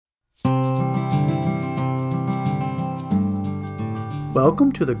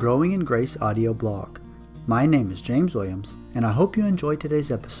Welcome to the Growing in Grace audio blog. My name is James Williams, and I hope you enjoyed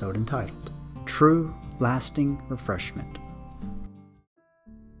today's episode entitled, True Lasting Refreshment.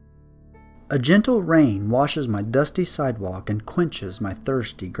 A gentle rain washes my dusty sidewalk and quenches my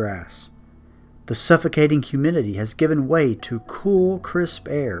thirsty grass. The suffocating humidity has given way to cool, crisp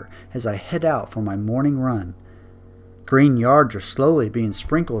air as I head out for my morning run. Green yards are slowly being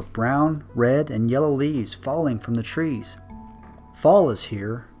sprinkled with brown, red, and yellow leaves falling from the trees. Fall is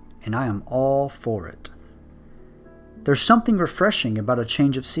here, and I am all for it. There's something refreshing about a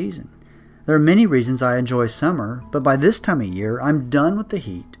change of season. There are many reasons I enjoy summer, but by this time of year, I'm done with the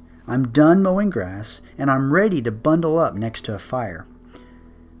heat, I'm done mowing grass, and I'm ready to bundle up next to a fire.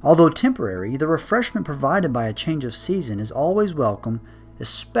 Although temporary, the refreshment provided by a change of season is always welcome,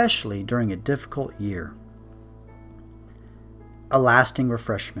 especially during a difficult year. A lasting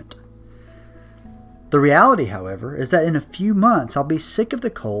refreshment. The reality, however, is that in a few months I'll be sick of the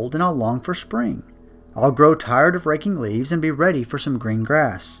cold and I'll long for spring. I'll grow tired of raking leaves and be ready for some green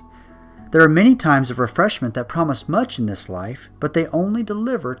grass. There are many times of refreshment that promise much in this life, but they only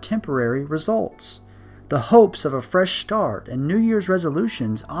deliver temporary results. The hopes of a fresh start and New Year's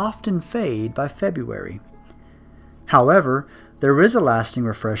resolutions often fade by February. However, there is a lasting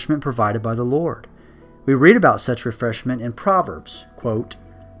refreshment provided by the Lord. We read about such refreshment in Proverbs, quote,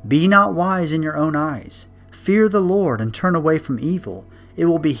 "Be not wise in your own eyes. Fear the Lord and turn away from evil. It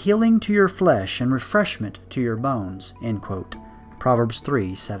will be healing to your flesh and refreshment to your bones." End quote. Proverbs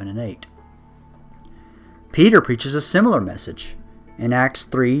 3, 7 and 8. Peter preaches a similar message. In Acts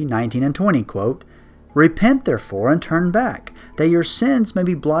 3, 19 and 20, quote, "Repent therefore and turn back, that your sins may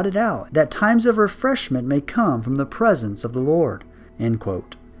be blotted out, that times of refreshment may come from the presence of the Lord." End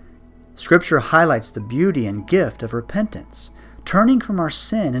quote. Scripture highlights the beauty and gift of repentance. Turning from our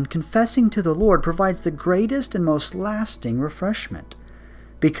sin and confessing to the Lord provides the greatest and most lasting refreshment.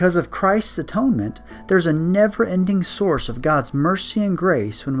 Because of Christ's atonement, there's a never-ending source of God's mercy and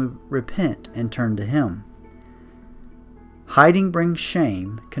grace when we repent and turn to Him. Hiding brings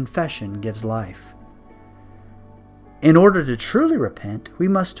shame, confession gives life. In order to truly repent, we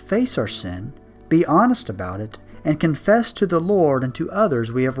must face our sin, be honest about it, and confess to the Lord and to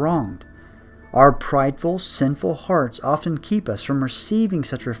others we have wronged. Our prideful, sinful hearts often keep us from receiving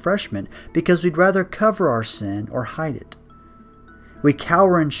such refreshment because we'd rather cover our sin or hide it. We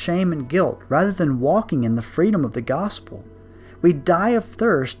cower in shame and guilt rather than walking in the freedom of the gospel. We die of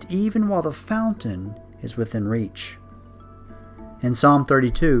thirst even while the fountain is within reach. In Psalm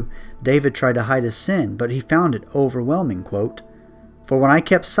 32, David tried to hide his sin, but he found it overwhelming, quote, "For when I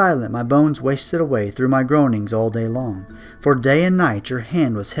kept silent, my bones wasted away through my groanings all day long. For day and night your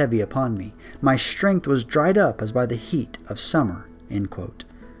hand was heavy upon me. My strength was dried up as by the heat of summer." End quote.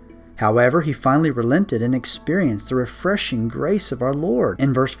 However, he finally relented and experienced the refreshing grace of our Lord.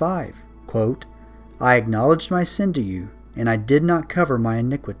 In verse 5, quote, "I acknowledged my sin to you, and I did not cover my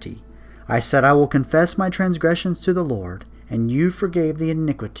iniquity. I said, I will confess my transgressions to the Lord, and you forgave the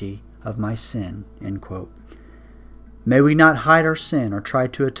iniquity of my sin." End quote. May we not hide our sin or try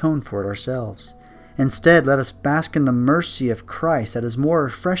to atone for it ourselves. Instead, let us bask in the mercy of Christ that is more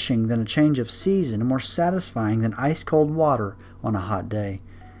refreshing than a change of season and more satisfying than ice-cold water on a hot day.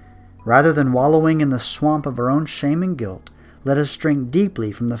 Rather than wallowing in the swamp of our own shame and guilt, let us drink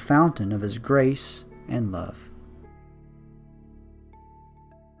deeply from the fountain of His grace and love.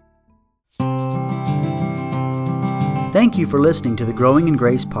 Thank you for listening to the Growing in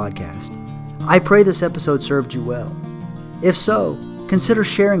Grace podcast. I pray this episode served you well. If so, consider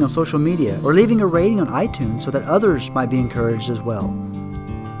sharing on social media or leaving a rating on iTunes so that others might be encouraged as well.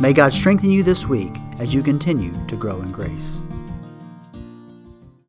 May God strengthen you this week as you continue to grow in grace.